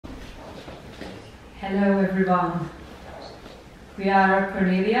Hello everyone. We are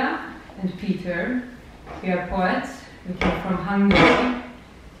Kornelia and Peter. We are poets. We came from Hungary.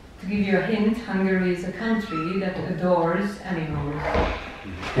 To give you a hint, Hungary is a country that adores animals.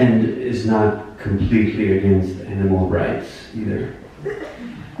 And is not completely against animal rights either.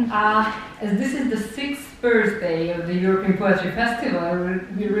 As this is the 6th birthday of the European Poetry Festival,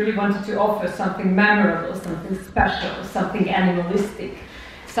 we really wanted to offer something memorable, something special, something animalistic,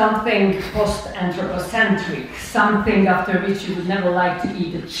 something post-anthropocentric, something after which you would never like to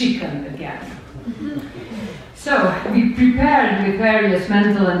eat a chicken again. So, we prepared with various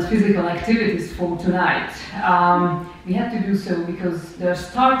mental and physical activities for tonight. We had to do so because the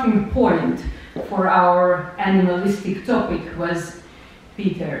starting point for our animalistic topic was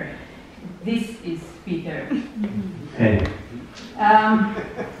Peter. This is Peter. Hey.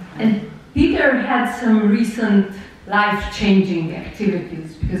 And Peter had some recent life-changing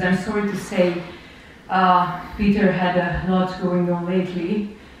activities, because I'm sorry to say Peter had a lot going on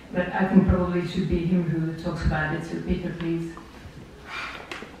lately, but I think probably it should be him who talks about it. So Peter, please.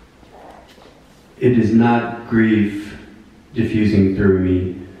 It is not grief diffusing through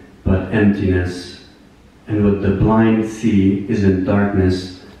me, but emptiness. And what the blind see isn't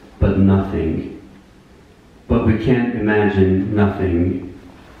darkness, but nothing. But we can't imagine nothing.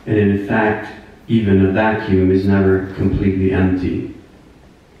 And in fact, even a vacuum is never completely empty.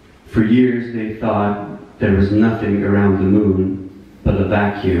 For years they thought there was nothing around the moon but a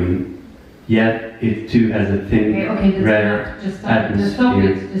vacuum, yet it too has a thin, rare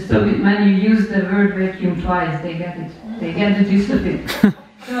atmosphere. Just stop it. When you use the word vacuum twice, they get it. They get the gist of it.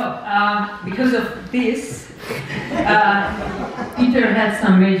 So, because of this, Peter had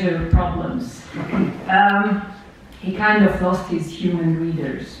some major problems. He kind of lost his human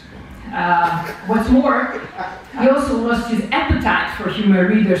readers. What's more, he also lost his appetite for human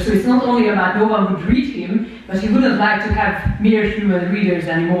readers, so it's not only about no one would read him, but he wouldn't like to have mere human readers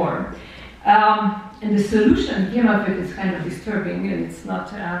anymore. And the solution he came up with is kind of disturbing, and it's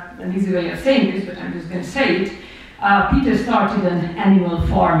not an easy way of saying this, but I'm just going to say it. Peter started an animal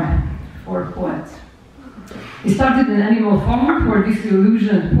farm for poets. He started an animal farm for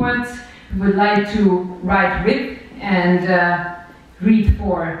disillusioned poets who would like to write with and read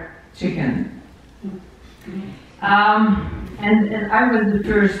for chicken. And I was the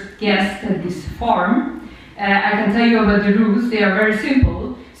first guest at this farm. I can tell you about the rules. They are very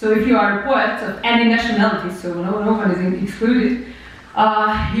simple. So if you are a poet of any nationality, so no one is excluded,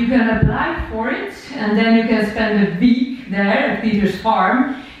 you can apply for it, and then you can spend a week there at Peter's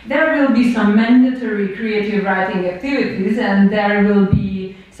farm. There will be some mandatory creative writing activities, and there will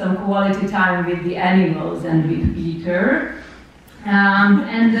be some quality time with the animals and with Peter. So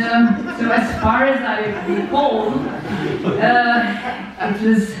as far as I recall, it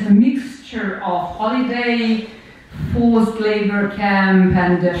was a mixture of holiday, forced labor camp,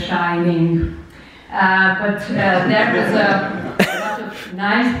 and The Shining. But there was a lot of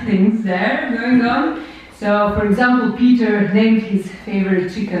nice things there going on. So, for example, Peter named his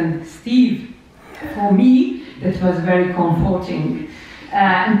favorite chicken Steve. For me, that was very comforting.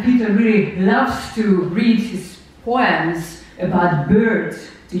 And Peter really loves to read his poems about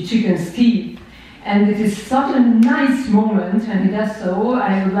birds to chicken Steve. And it is such a nice moment when he does so.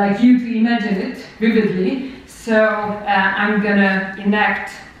 I would like you to imagine it vividly. So I'm gonna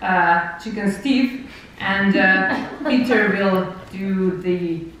enact Chicken Steve, and Peter will do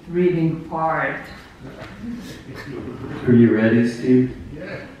the reading part. Are you ready, Steve?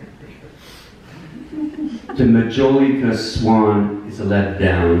 Yeah. The Majolica swan is let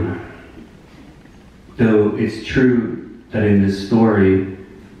down. Though it's true that in the story,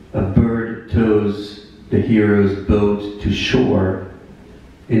 a bird tows the hero's boat to shore.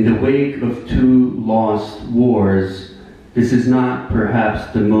 In the wake of 2 lost wars, this is not perhaps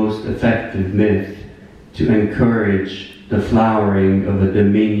the most effective myth to encourage the flowering of a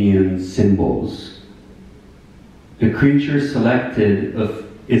dominion's symbols. The creature selected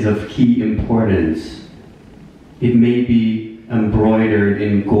is of key importance. It may be embroidered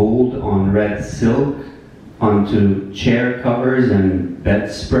in gold on red silk, onto chair covers and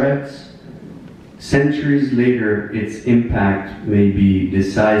bedspreads. Centuries later, its impact may be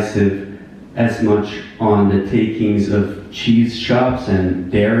decisive as much on the takings of cheese shops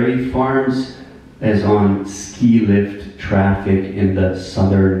and dairy farms as on ski lift traffic in the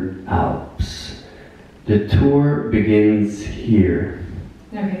southern Alps. The tour begins here.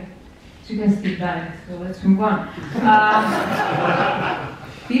 Okay, so you can speak back, so let's move on.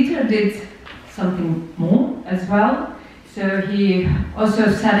 Peter did something more as well. So he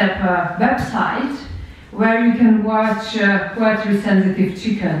also set up a website where you can watch poetry-sensitive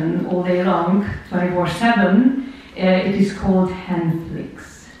chicken all day long, 24/7. It is called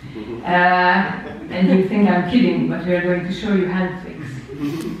Handflix. And you think I'm kidding, but we are going to show you Handflix.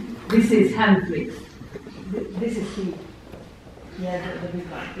 This is Handflix. This is Steve. Yeah, the big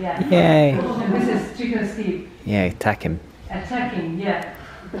one. Yeah. Yay. And this is Chicken Steve. Yeah, attack him. Attacking, yeah.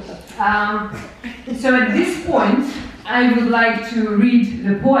 So at this point, I would like to read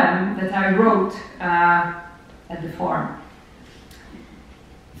the poem that I wrote at the farm.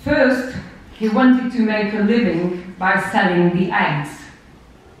 First, he wanted to make a living by selling the eggs.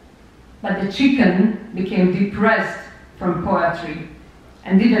 But the chicken became depressed from poetry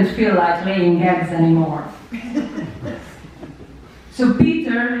and didn't feel like laying eggs anymore. So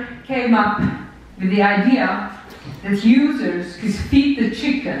Peter came up with the idea that users could feed the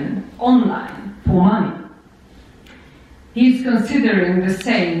chicken online for money. He's considering the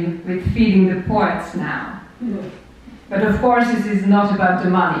same with feeding the poets now. But of course, this is not about the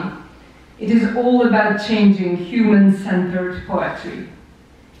money. It is all about changing human-centered poetry.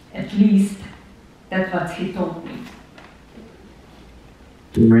 At least, that's what he told me.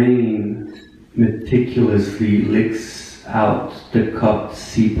 The rain meticulously licks out the cupped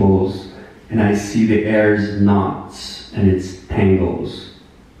sepals, and I see the air's knots and its tangles.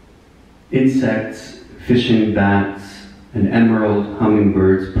 Insects, fishing bats, and emerald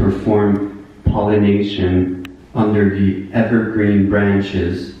hummingbirds perform pollination under the evergreen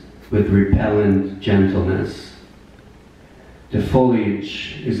branches with repellent gentleness. The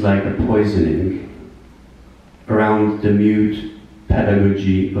foliage is like a poisoning around the mute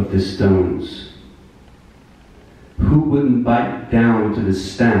pedagogy of the stones. Who wouldn't bite down to the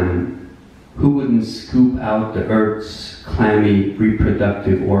stem? Who wouldn't scoop out the earth's clammy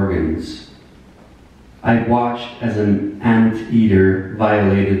reproductive organs? I watched as an ant-eater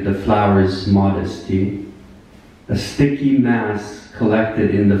violated the flower's modesty. A sticky mass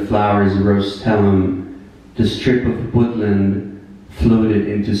collected in the flower's rostellum, the strip of woodland floated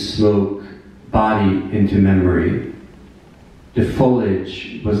into smoke, body into memory. The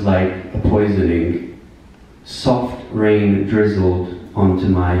foliage was like a poisoning. Soft rain drizzled onto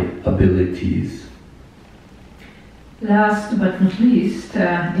my abilities. Last but not least,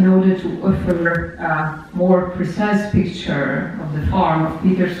 in order to offer a more precise picture of the farm, of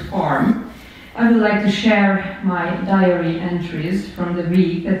Peter's farm, I would like to share my diary entries from the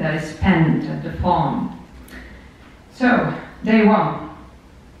week that I spent at the farm. So, day 1.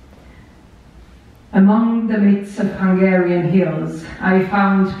 Among the midst of Hungarian hills, I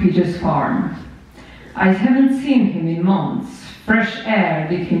found Peter's farm. I haven't seen him in months. Fresh air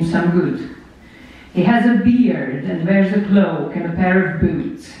did him some good. He has a beard and wears a cloak and a pair of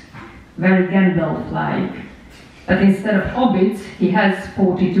boots, very Gandalf-like. But instead of hobbits, he has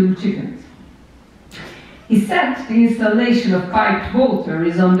 42 chickens. He said the installation of piped water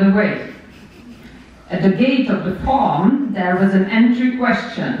is on the way. At the gate of the farm, there was an entry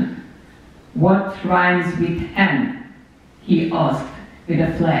question. What rhymes with hen? He asked with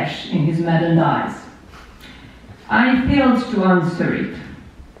a flash in his maddened eyes. I failed to answer it.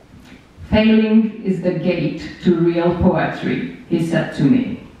 Failing is the gate to real poetry, he said to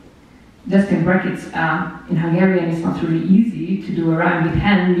me. Just in brackets, in Hungarian it's not really easy to do a rhyme with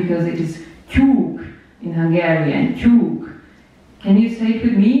hen because it is tyúk in Hungarian, tyúk. Can you say it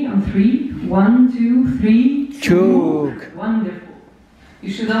with me on 3? 1, 2, 3. Tyúk. Wonderful.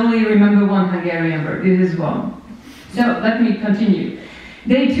 You should only remember one Hungarian word. This is one. So let me continue.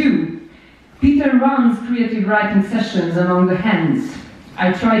 Day 2. Peter runs creative writing sessions among the hens.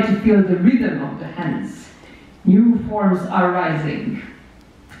 I try to feel the rhythm of the hens. New forms are rising.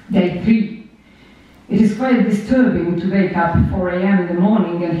 Day 3. It is quite disturbing to wake up at 4 a.m. in the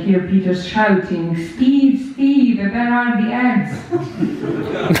morning and hear Peter shouting, Steve, Steve, where are the eggs?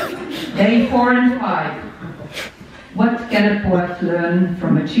 Day 4 and 5. What can a poet learn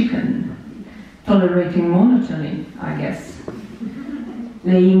from a chicken? Tolerating monotony, I guess.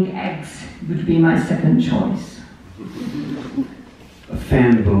 Laying eggs would be my second choice. A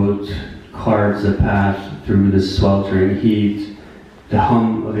fan boat carves a path through the sweltering heat, the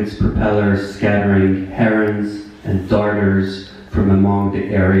hum of its propeller scattering herons and darters from among the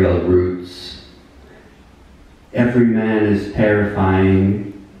aerial roots. Every man is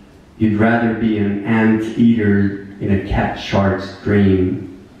terrifying. You'd rather be an ant-eater in a cat shark's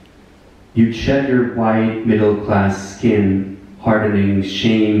dream. You'd shed your white middle-class skin, hardening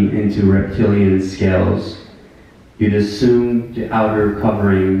shame into reptilian scales. You'd assume the outer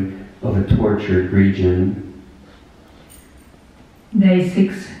covering of a tortured region. Day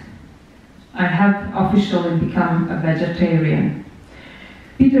 6. I have officially become a vegetarian.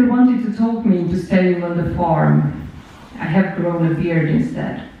 Peter wanted to talk me into staying on the farm. I have grown a beard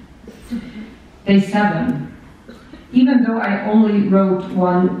instead. Day 7. Even though I only wrote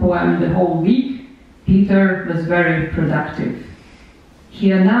one poem the whole week, Peter was very productive. He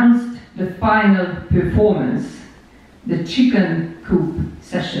announced the final performance, the chicken coop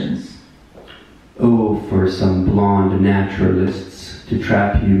sessions. Oh, for some blonde naturalists to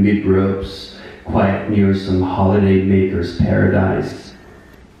trap you mid-ropes, quiet near some holiday maker's paradise.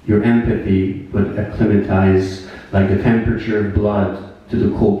 Your empathy would acclimatize like the temperature of blood to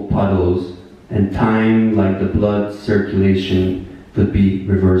the cold puddles, and time, like the blood circulation, would be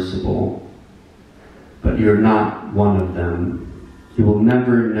reversible. But you're not one of them. You will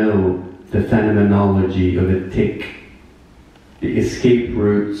never know the phenomenology of a tick. The escape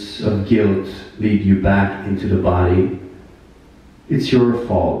routes of guilt lead you back into the body. It's your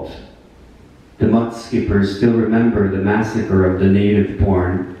fault. The mud skippers still remember the massacre of the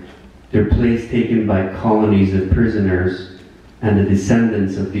native-born, their place taken by colonies of prisoners, and the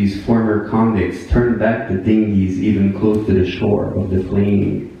descendants of these former convicts turned back the dinghies even close to the shore of the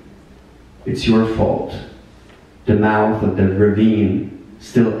fleeing. It's your fault. The mouth of the ravine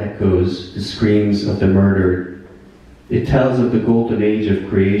still echoes the screams of the murdered. It tells of the golden age of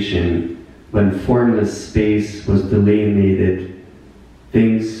creation, when formless space was delineated,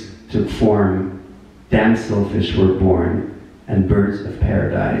 things took form, damselfish were born, and birds of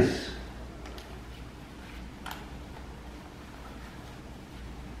paradise.